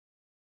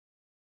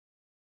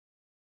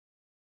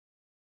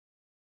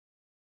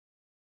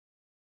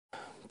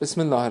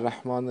Bismillah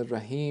ar-Rahman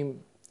ar-Rahim.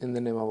 In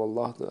the name of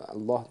Allah, the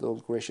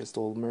all gracious, the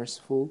all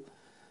merciful.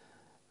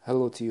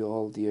 Hello to you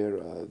all,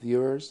 dear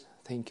viewers.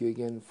 Thank you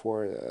again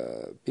for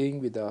being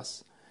with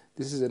us.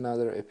 This is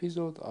another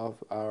episode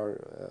of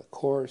our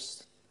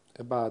course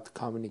about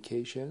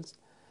communications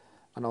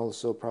and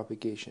also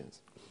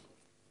propagations.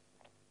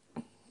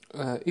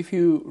 If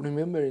you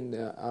remember in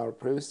our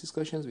previous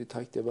discussions, we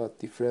talked about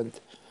different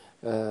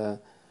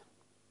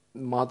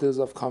models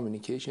of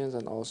communications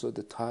and also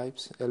the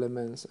types,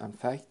 elements, and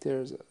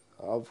factors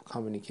of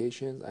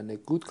communications and a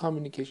good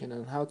communication,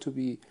 and how to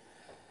be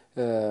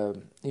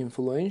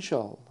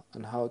influential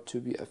and how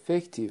to be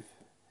effective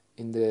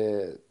in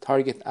the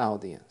target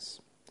audience.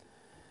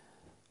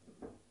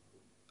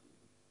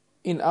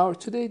 In our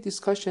today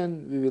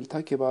discussion, we will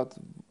talk about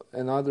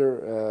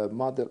another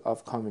model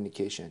of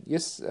communication.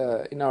 Yes,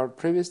 in our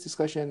previous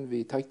discussion,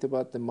 we talked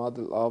about the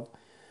model of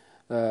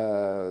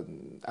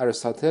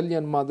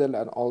Aristotelian model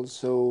and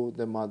also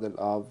the model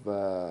of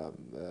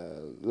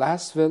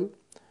Laswell,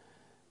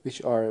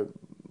 which are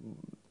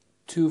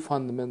two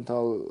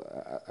fundamental,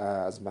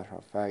 as a matter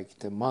of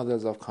fact,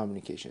 models of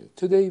communication.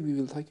 Today we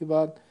will talk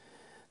about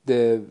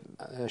the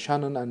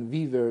Shannon and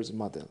Weaver's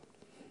model.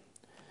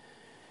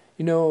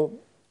 You know,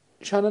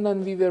 Shannon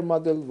and Weaver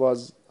model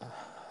was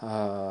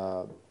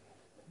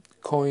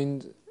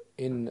coined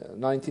in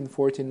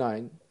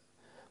 1949,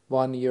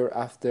 1 year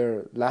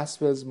after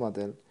Laswell's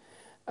model,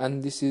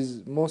 and this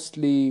is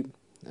mostly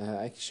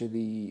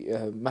actually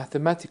a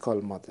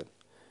mathematical model,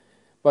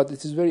 but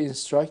it is very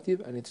instructive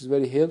and it is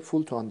very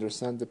helpful to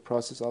understand the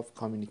process of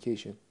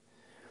communication.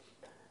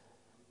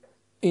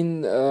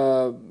 In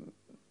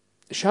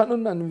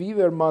Shannon and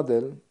Weaver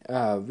model,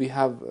 we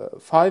have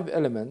 5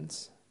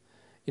 elements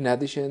in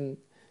addition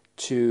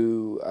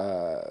to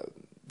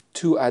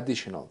 2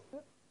 additional.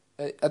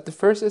 At the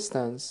first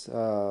instance,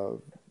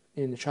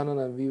 in Shannon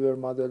and Weaver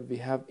model, we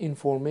have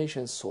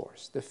information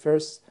source. The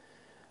first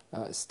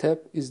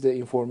step is the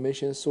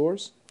information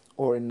source,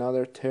 or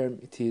another term,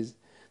 it is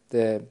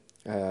the,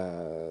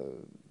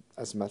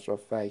 as a matter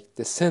of fact,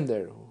 the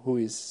sender who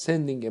is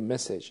sending a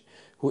message,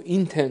 who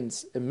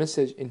intends a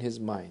message in his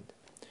mind.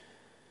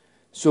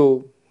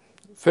 So,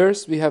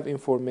 first we have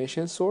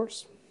information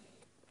source.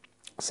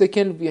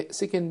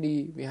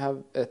 Secondly, we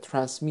have a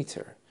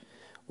transmitter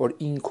or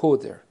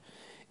encoder.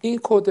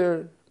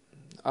 Encoder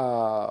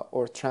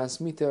or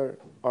transmitter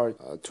are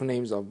 2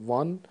 names of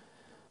one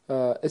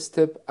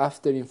step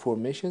after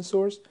information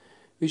source,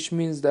 which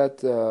means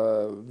that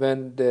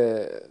when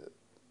the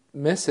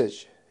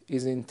message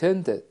is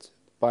intended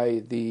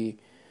by the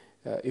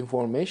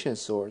information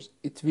source,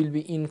 it will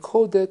be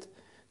encoded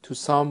to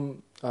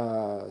some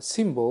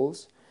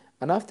symbols,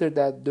 and after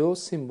that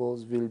those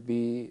symbols will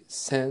be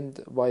sent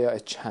via a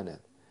channel.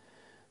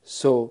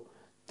 So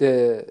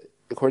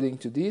according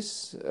to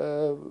this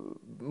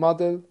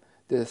model,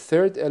 the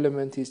third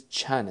element is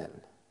channel.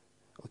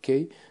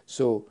 Okay,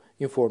 so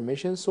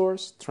information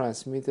source,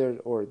 transmitter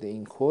or the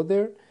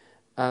encoder,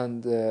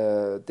 and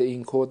the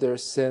encoder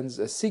sends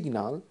a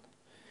signal.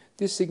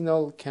 This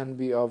signal can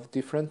be of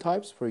different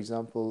types. For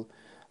example,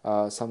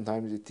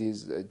 sometimes it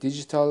is a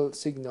digital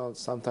signal,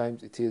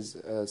 sometimes it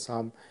is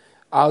some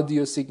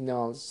audio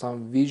signals,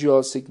 some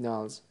visual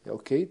signals.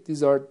 Okay,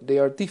 they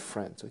are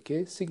different.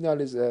 Okay, signal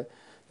is a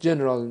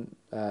general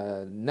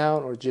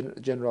noun or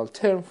general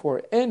term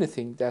for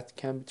anything that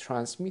can be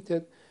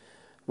transmitted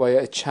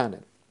via a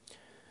channel.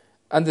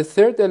 And the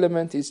third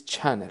element is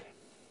channel.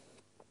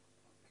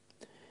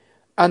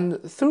 And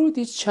through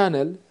this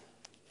channel,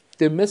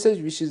 the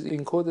message which is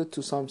encoded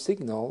to some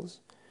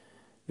signals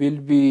will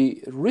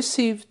be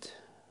received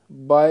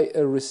by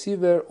a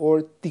receiver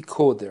or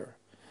decoder.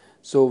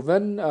 So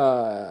when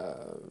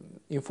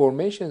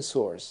information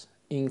source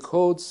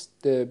encodes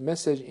the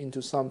message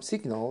into some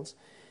signals,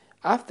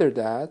 after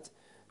that,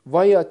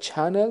 via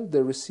channel,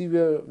 the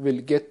receiver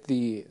will get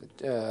the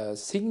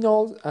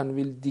signals and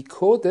will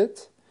decode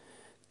it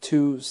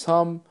to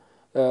some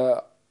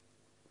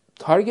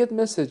target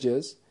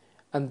messages,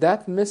 and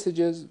that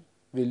messages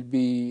will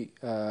be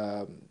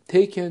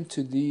taken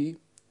to the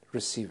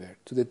receiver,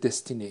 to the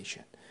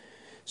destination.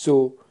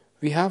 So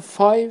we have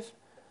 5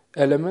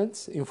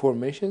 elements: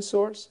 information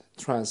source,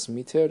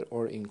 transmitter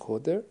or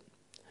encoder,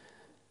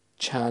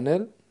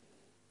 channel,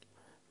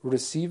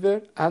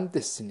 receiver, and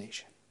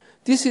destination.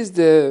 This is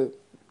the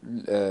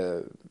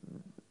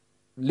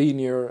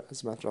linear,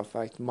 as a matter of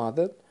fact,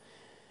 model.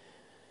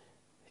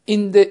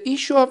 In the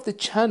issue of the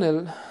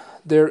channel,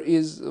 there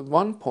is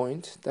one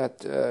point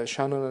that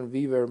Shannon and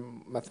Weaver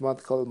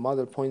mathematical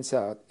model points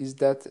out, is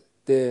that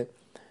the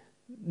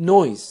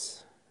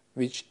noise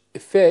which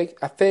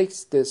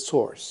affects the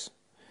source.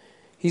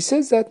 He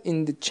says that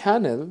in the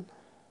channel,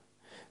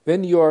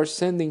 when you are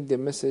sending the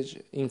message,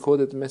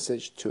 encoded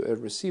message to a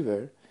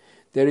receiver,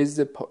 there is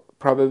the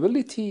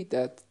probability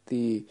that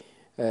the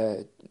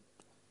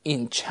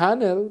in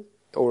channel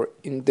or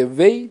in the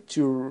way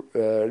to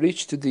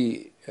reach to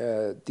the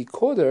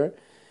decoder,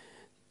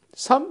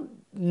 some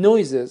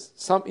noises,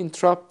 some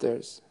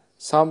interrupters,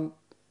 some,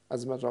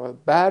 as a matter of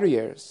fact,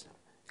 barriers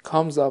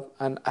comes up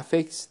and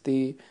affects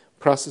the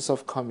process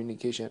of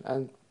communication.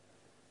 And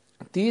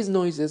these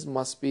noises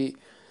must be,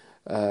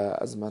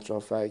 as a matter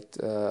of fact,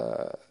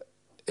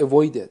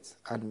 avoided,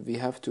 and we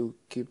have to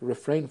keep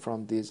refrain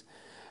from these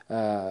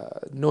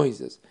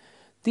noises.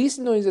 These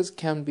noises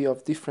can be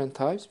of different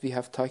types. We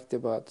have talked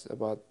about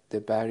the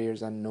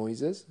barriers and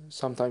noises.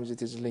 Sometimes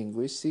it is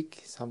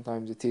linguistic,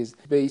 sometimes it is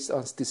based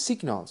on the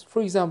signals.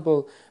 For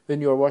example,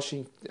 when you are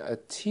watching a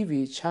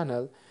TV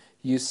channel,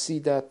 you see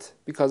that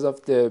because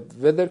of the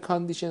weather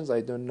conditions,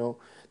 I don't know,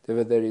 the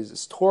weather is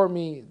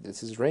stormy,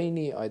 this is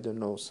rainy, I don't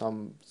know,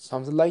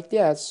 something like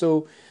that.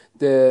 So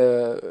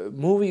the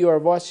movie you are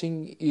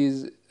watching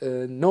is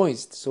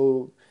noised.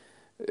 So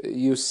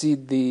you see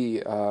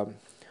the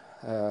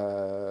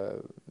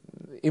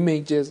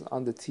images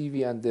on the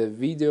TV and the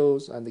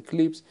videos and the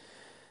clips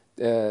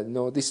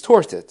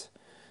distorted.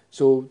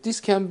 So this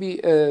can be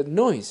a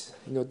noise.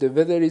 The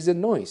weather is a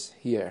noise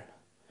here.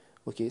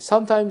 Okay.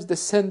 Sometimes the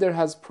sender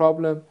has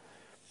problem.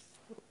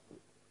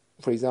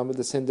 For example,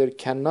 the sender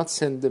cannot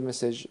send the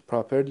message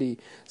properly.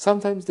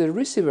 Sometimes the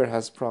receiver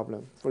has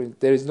problem.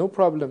 There is no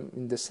problem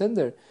in the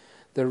sender,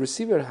 the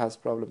receiver has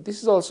problem.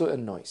 This is also a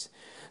noise.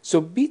 So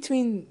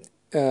between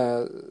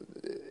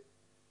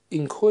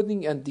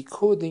encoding and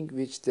decoding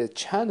which the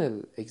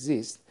channel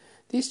exists,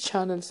 this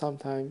channel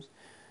sometimes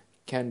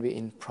can be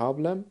in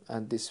problem,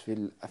 and this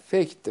will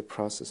affect the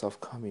process of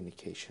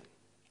communication.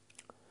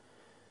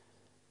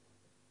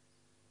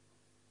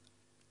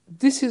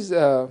 This is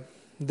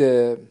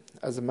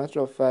as a matter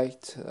of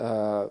fact,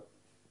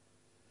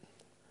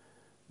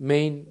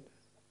 main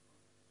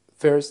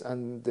first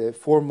and the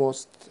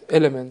foremost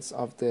elements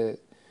of the,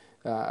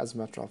 as a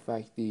matter of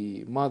fact,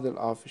 the model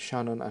of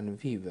Shannon and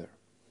Weaver.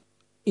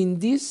 In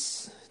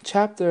this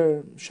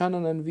chapter,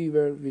 Shannon and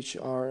Weaver, which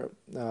are,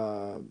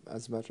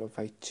 as a matter of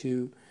fact,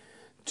 two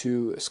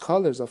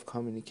scholars of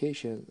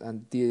communication,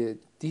 and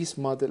this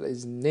model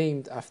is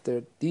named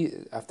after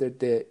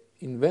the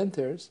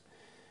inventors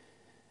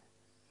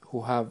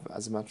who have,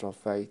 as a matter of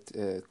fact,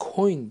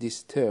 coined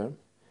this term.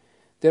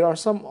 There are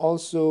some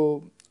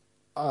also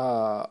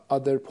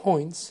other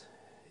points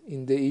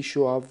in the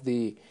issue of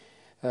the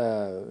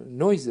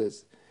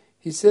noises.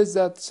 He says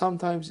that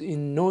sometimes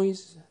in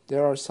noise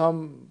there are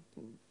some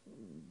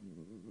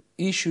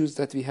issues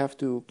that we have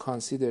to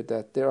consider,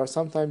 that there are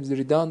sometimes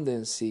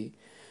redundancy,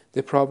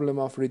 the problem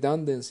of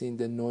redundancy in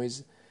the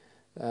noise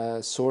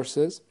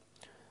sources.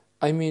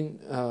 I mean,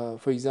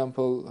 for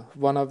example,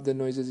 one of the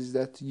noises is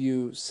that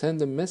you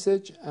send a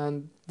message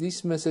and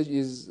this message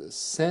is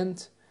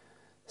sent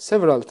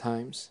several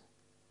times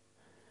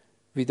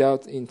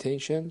without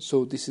intention.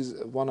 So this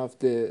is one of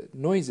the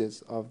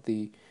noises of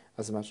the,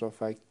 as a matter of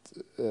fact,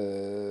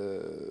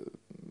 the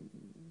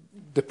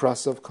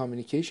process of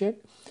communication.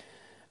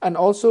 And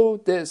also,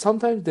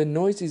 sometimes the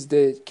noise is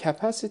the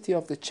capacity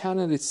of the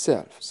channel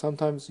itself.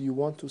 Sometimes you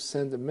want to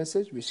send a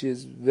message which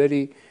is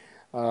very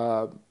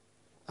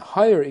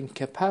higher in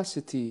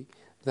capacity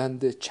than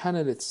the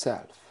channel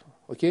itself.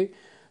 Okay,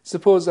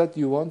 suppose that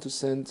you want to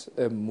send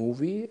a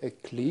movie, a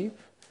clip,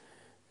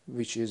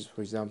 which is,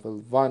 for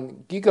example,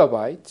 1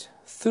 gigabyte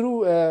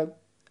through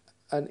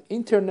an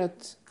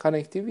internet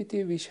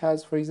connectivity which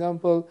has, for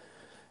example,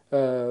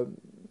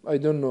 I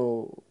don't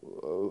know,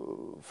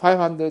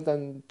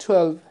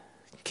 512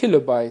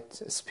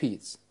 kilobyte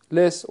speeds,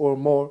 less or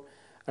more,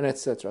 and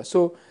etc.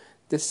 So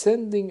the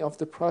sending of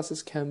the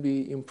process can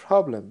be in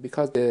problem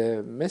because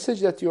the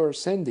message that you are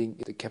sending,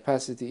 the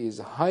capacity is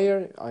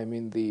higher. I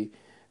mean,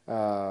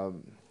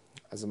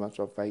 as a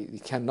matter of fact,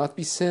 it cannot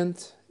be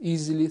sent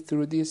easily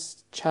through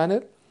this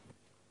channel.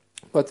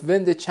 But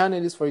when the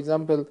channel is, for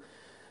example,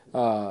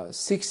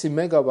 60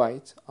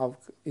 megabytes of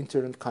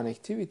internet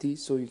connectivity,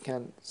 so you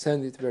can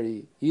send it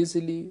very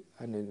easily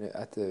and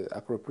at the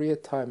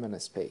appropriate time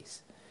and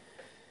space.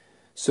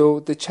 So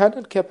the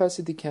channel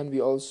capacity can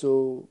be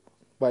also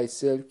by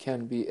itself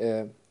can be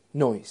a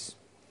noise.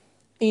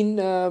 In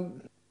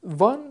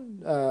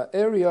one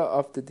area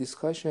of the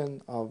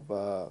discussion of,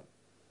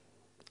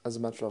 as a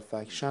matter of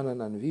fact, Shannon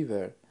and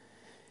Weaver,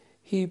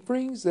 he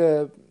brings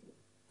a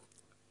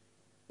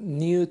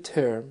new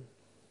term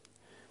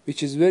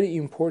which is very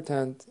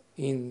important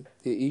in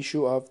the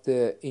issue of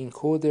the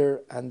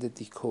encoder and the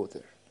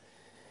decoder.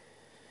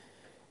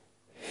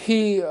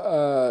 He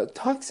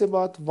talks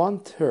about one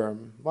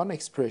term, one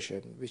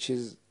expression, which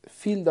is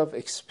field of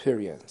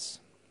experience.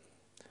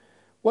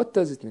 What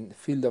does it mean,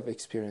 field of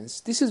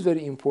experience? This is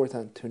very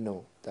important to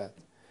know that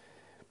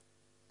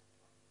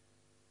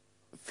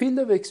field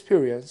of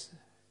experience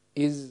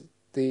is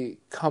the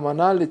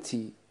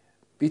commonality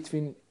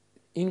between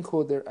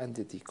encoder and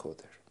the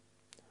decoder.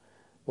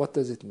 What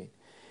does it mean?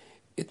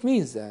 It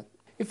means that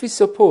if we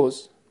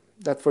suppose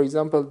that, for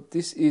example,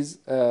 this is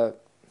an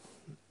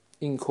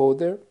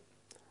encoder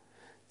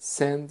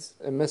sends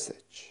a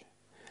message,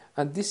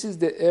 and this is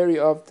the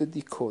area of the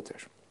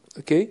decoder,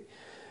 okay?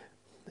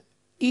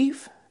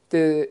 If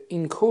the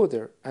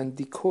encoder and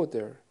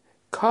decoder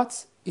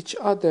cuts each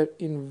other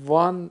in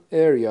one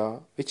area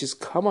which is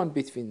common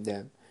between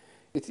them,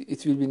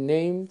 it will be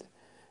named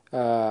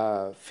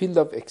field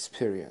of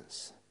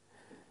experience.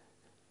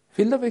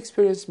 Field of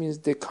experience means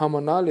the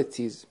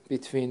commonalities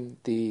between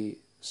the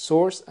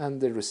source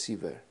and the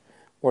receiver,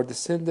 or the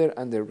sender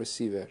and the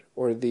receiver,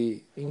 or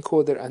the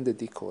encoder and the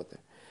decoder.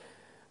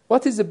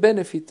 What is the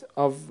benefit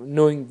of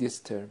knowing this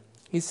term?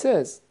 He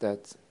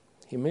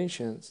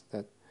mentions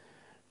that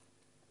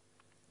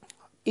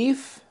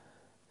if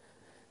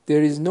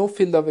there is no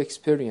field of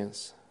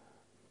experience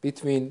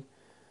between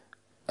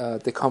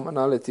the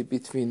commonality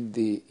between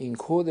the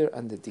encoder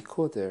and the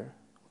decoder,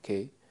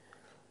 okay,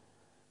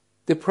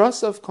 the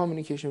process of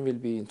communication will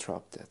be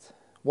interrupted.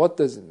 What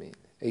does it mean?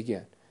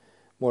 Again,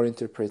 more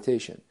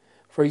interpretation.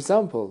 For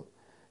example,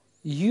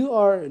 you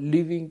are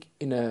living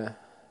in a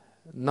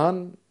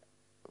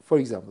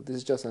this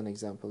is just an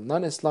example,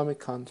 non-Islamic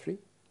country,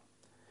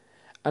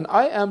 and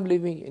I am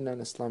living in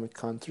an Islamic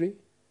country.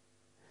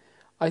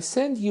 I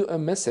send you a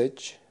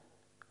message,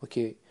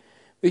 okay,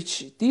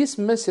 which this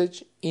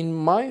message in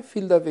my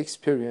field of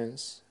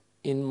experience,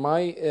 in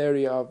my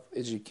area of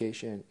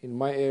education, in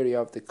my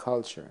area of the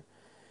culture,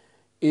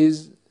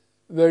 is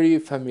very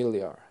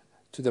familiar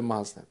to the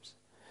Muslims.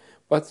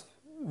 But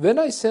when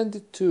I send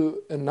it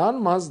to a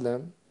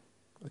non-Muslim,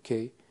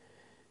 okay,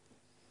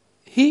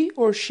 he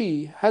or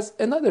she has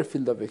another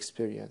field of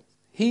experience.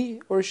 He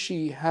or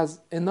she has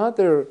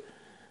another,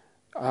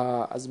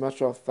 as a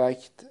matter of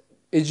fact,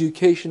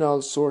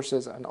 educational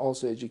sources and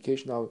also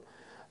educational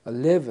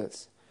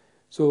levels.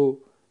 So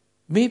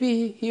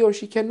maybe he or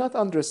she cannot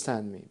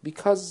understand me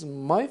because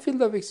my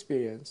field of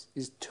experience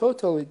is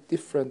totally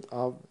different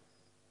of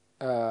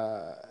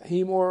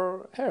him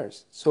or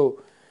hers.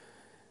 So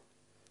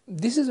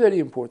this is very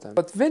important.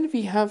 But when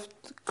we have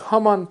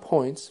common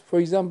points, for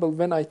example,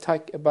 when I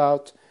talk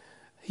about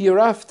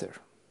hereafter,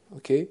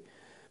 okay,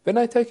 when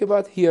I talk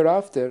about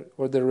hereafter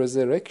or the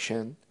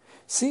resurrection,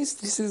 since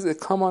this is a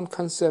common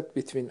concept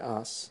between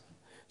us,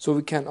 so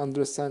we can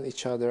understand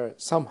each other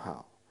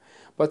somehow.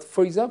 But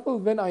for example,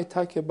 when I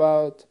talk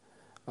about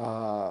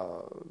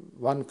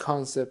one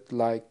concept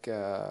like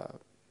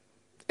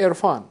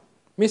irfan,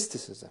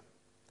 mysticism,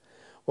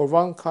 or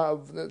one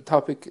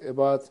topic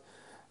about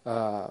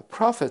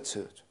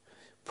prophethood,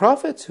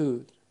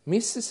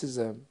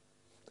 mysticism,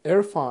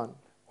 irfan,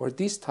 or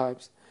these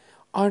types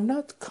are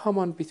not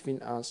common between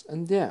us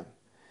and them.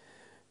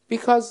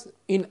 Because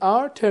in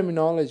our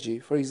terminology,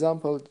 for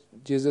example,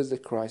 Jesus the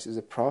Christ is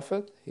a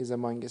prophet, he's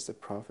amongst the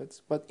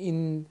prophets, but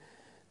in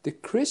the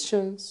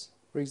Christians,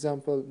 for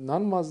example,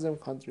 non-Muslim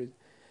countries,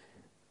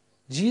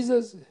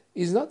 Jesus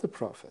is not a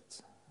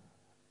prophet.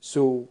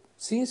 So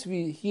since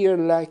we here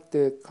lack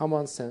the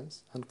common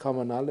sense and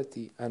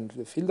commonality and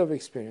the field of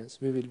experience,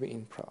 we will be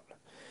in problem.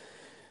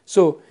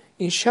 So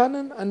in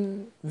Shannon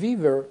and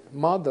Weaver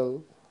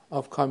model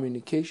of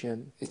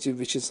communication,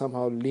 which is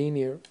somehow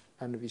linear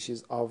and which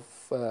is of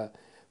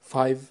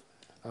five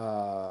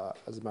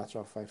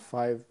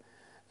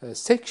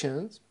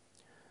sections.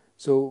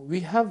 So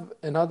we have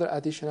another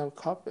additional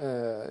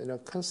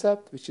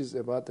concept, which is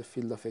about the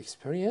field of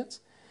experience,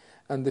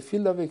 and the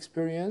field of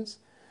experience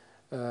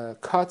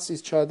cuts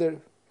each other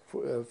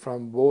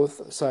from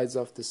both sides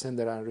of the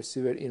sender and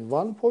receiver in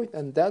one point,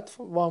 and that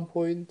one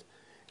point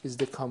is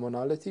the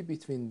commonality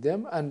between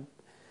them, and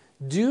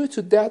due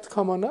to that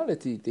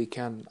commonality, they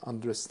can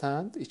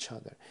understand each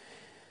other.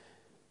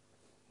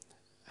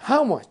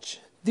 How much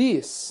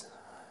this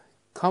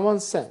common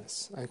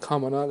sense and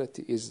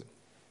commonality is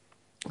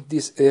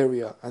this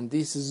area and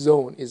this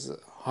zone is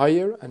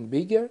higher and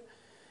bigger,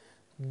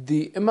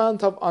 the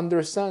amount of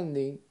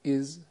understanding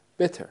is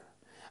better.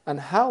 And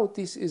how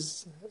this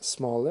is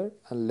smaller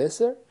and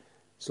lesser,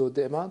 so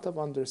the amount of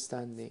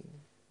understanding,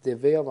 the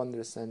way of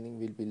understanding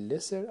will be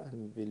lesser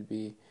and will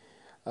be,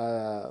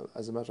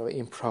 as a matter of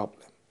in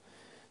problem.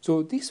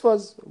 So this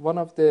was one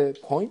of the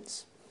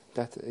points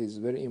that is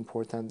very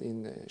important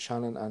in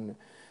Shannon and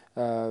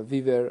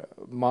Weaver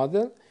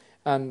model,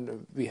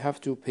 and we have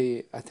to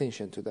pay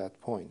attention to that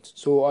point.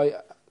 So I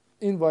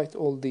invite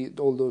all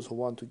those who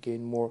want to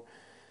gain more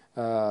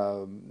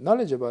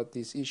knowledge about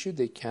this issue,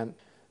 they can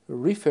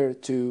refer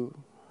to,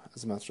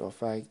 as a matter of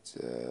fact,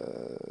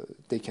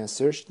 they can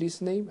search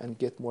this name and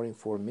get more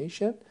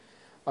information.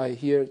 I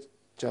here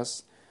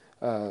just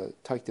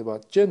talked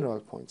about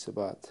general points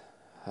about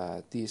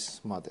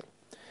this model.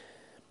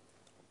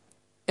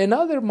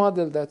 Another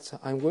model that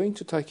I'm going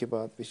to talk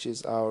about, which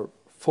is our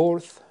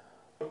fourth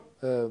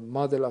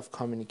model of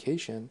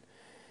communication,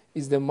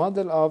 is the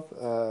model of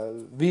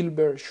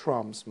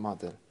Wilber-Schramm's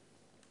model.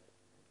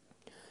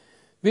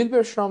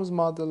 Wilber-Schramm's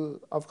model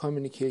of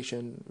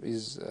communication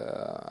is,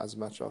 as a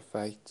matter of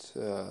fact,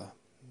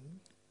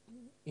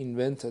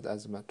 invented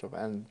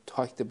and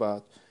talked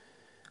about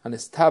and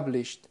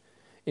established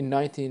in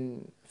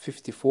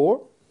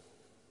 1954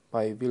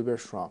 by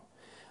Wilber-Schramm.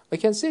 I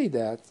can say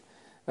that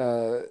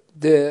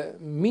the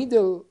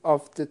middle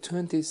of the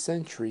 20th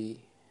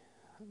century,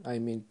 I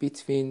mean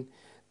between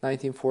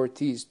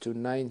 1940s to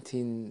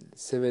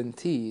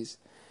 1970s,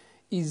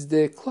 is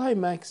the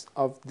climax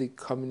of the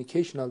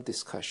communicational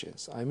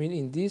discussions. I mean,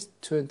 in these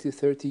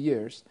 20-30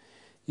 years,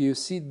 you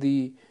see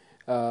the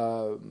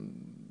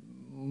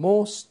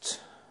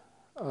most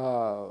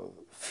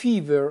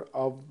fever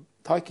of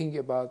talking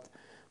about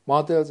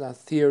models and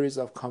theories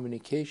of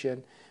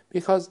communication,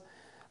 because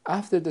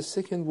after the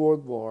Second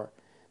World War,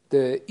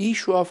 the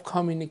issue of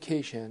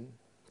communication,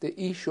 the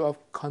issue of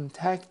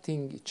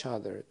contacting each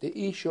other, the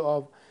issue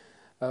of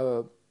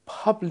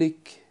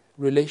public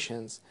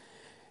relations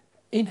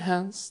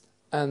enhanced,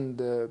 and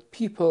the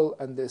people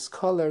and the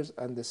scholars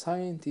and the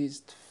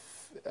scientists,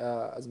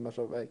 as a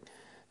matter of fact,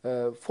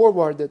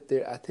 forwarded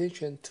their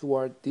attention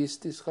toward this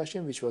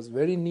discussion, which was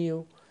very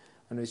new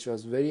and which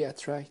was very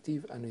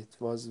attractive, and it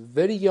was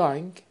very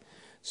young.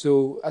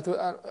 So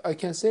I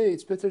can say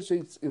it's better. So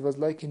it was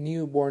like a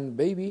newborn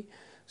baby.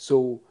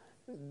 So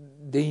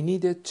they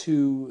needed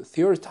to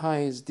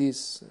theorize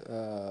this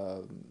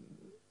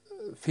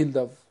field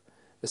of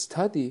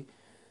study.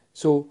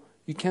 So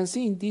you can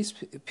see in this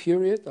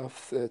period of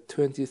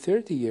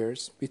 20-30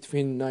 years,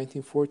 between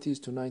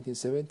 1940s to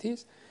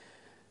 1970s,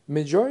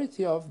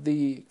 majority of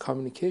the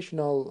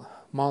communicational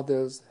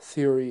models,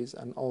 theories,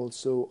 and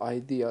also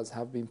ideas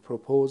have been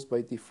proposed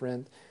by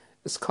different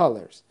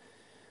scholars.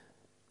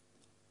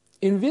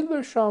 In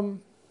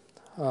Wilbersham,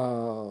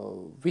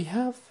 we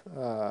have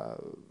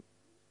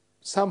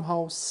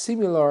somehow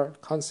similar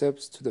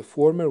concepts to the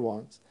former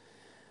ones,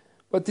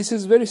 but this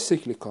is very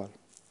cyclical.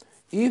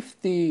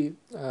 If the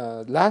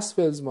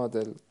Lasswell's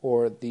model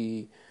or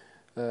the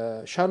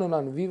Shannon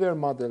and Weaver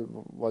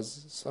model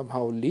was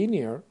somehow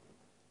linear,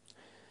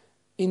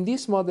 in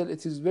this model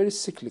it is very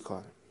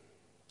cyclical.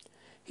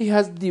 He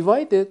has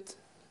divided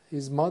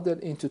his model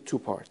into two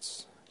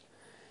parts,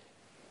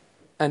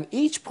 and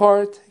each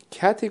part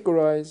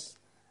categorized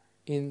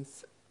in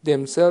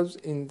themselves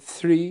in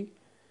three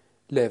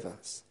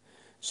levels.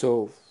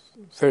 So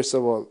first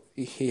of all,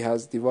 he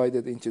has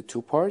divided into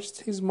two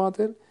parts his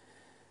model,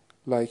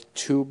 like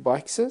two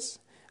boxes,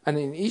 and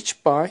in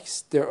each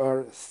box there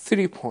are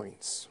 3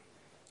 points,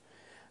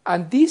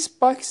 and these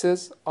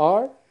boxes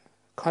are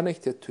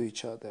connected to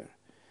each other.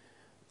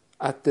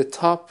 At the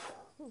top,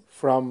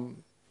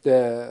 from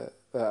the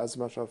as a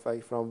matter of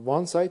fact, from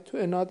one side to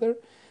another,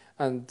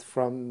 and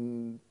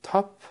from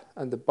top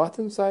and the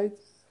bottom side,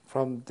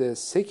 from the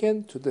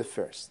second to the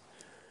first.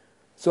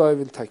 So I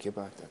will talk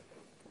about that.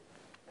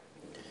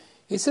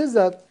 He says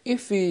that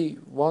if we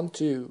want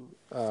to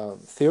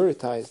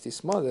theorize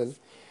this model,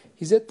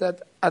 he said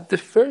that at the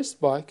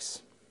first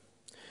box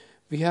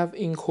we have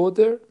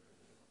encoder,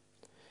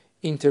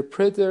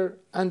 interpreter,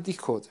 and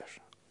decoder.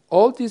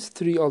 All these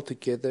three all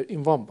together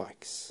in one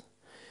box: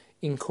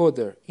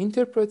 encoder,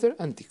 interpreter,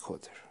 and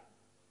decoder.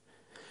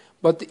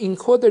 But the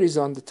encoder is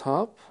on the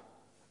top,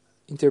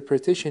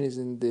 interpretation is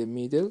in the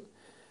middle,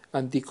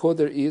 and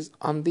decoder is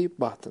on the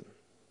bottom.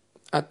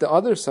 At the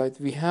other side,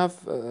 we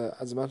have,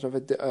 as a matter of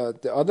fact,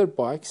 the other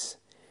box.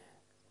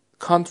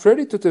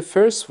 Contrary to the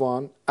first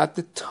one, at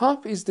the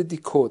top is the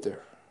decoder,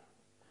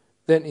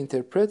 then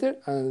interpreter,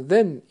 and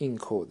then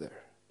encoder.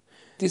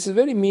 This is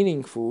very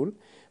meaningful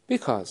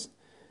because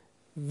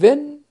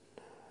when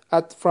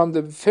from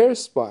the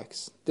first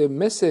box, the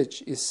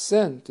message is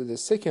sent to the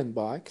second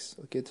box,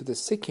 okay, to the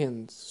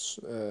second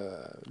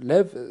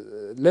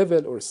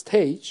level or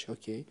stage,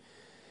 okay,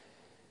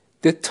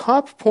 the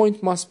top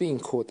point must be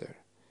encoder.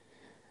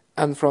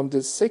 And from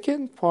the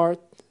second part,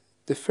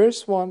 the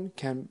first one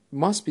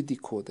must be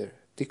decoder.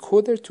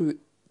 Decoder to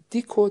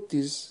decode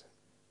this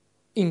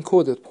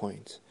encoded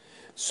point.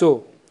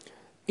 So,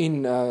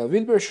 in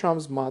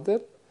Wilbersham's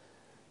model,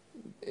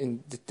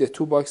 the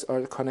two boxes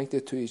are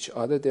connected to each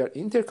other. They are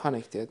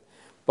interconnected,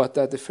 but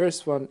that the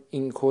first one,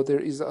 encoder,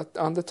 is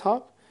on the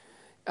top,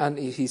 and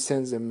he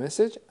sends a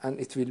message, and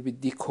it will be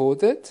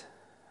decoded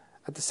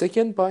at the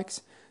second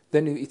box.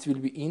 Then it will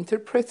be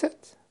interpreted,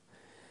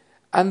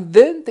 and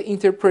then the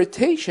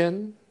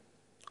interpretation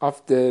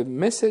of the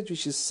message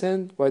which is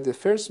sent by the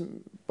first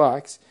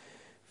box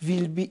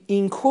will be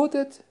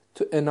encoded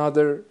to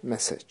another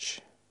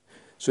message.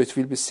 So it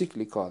will be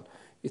cyclical.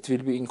 It will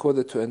be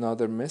encoded to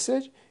another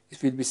message.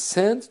 It will be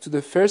sent to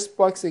the first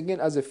box again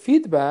as a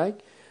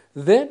feedback.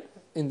 Then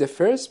in the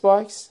first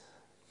box,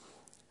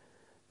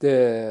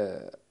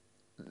 the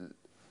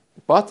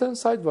bottom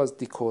side was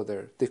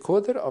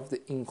decoder of the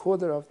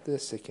encoder of the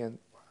second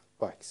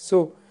box.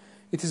 So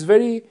it is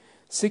very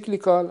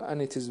cyclical and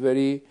it is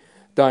very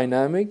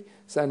dynamic.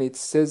 And it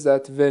says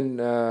that when,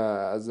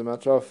 as a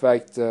matter of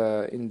fact,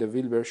 in the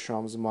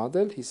Wilbersham's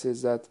model, he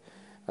says that,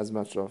 as a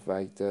matter of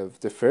fact,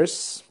 the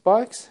first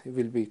box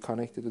will be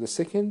connected to the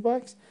second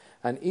box,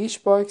 and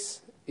each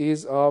box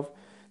is of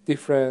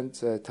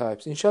different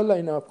types. Inshallah,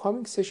 in our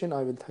upcoming session,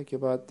 I will talk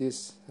about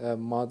this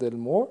model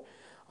more.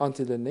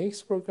 Until the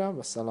next program,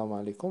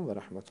 Assalamu alaikum wa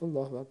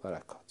rahmatullahi wa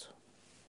barakatuh.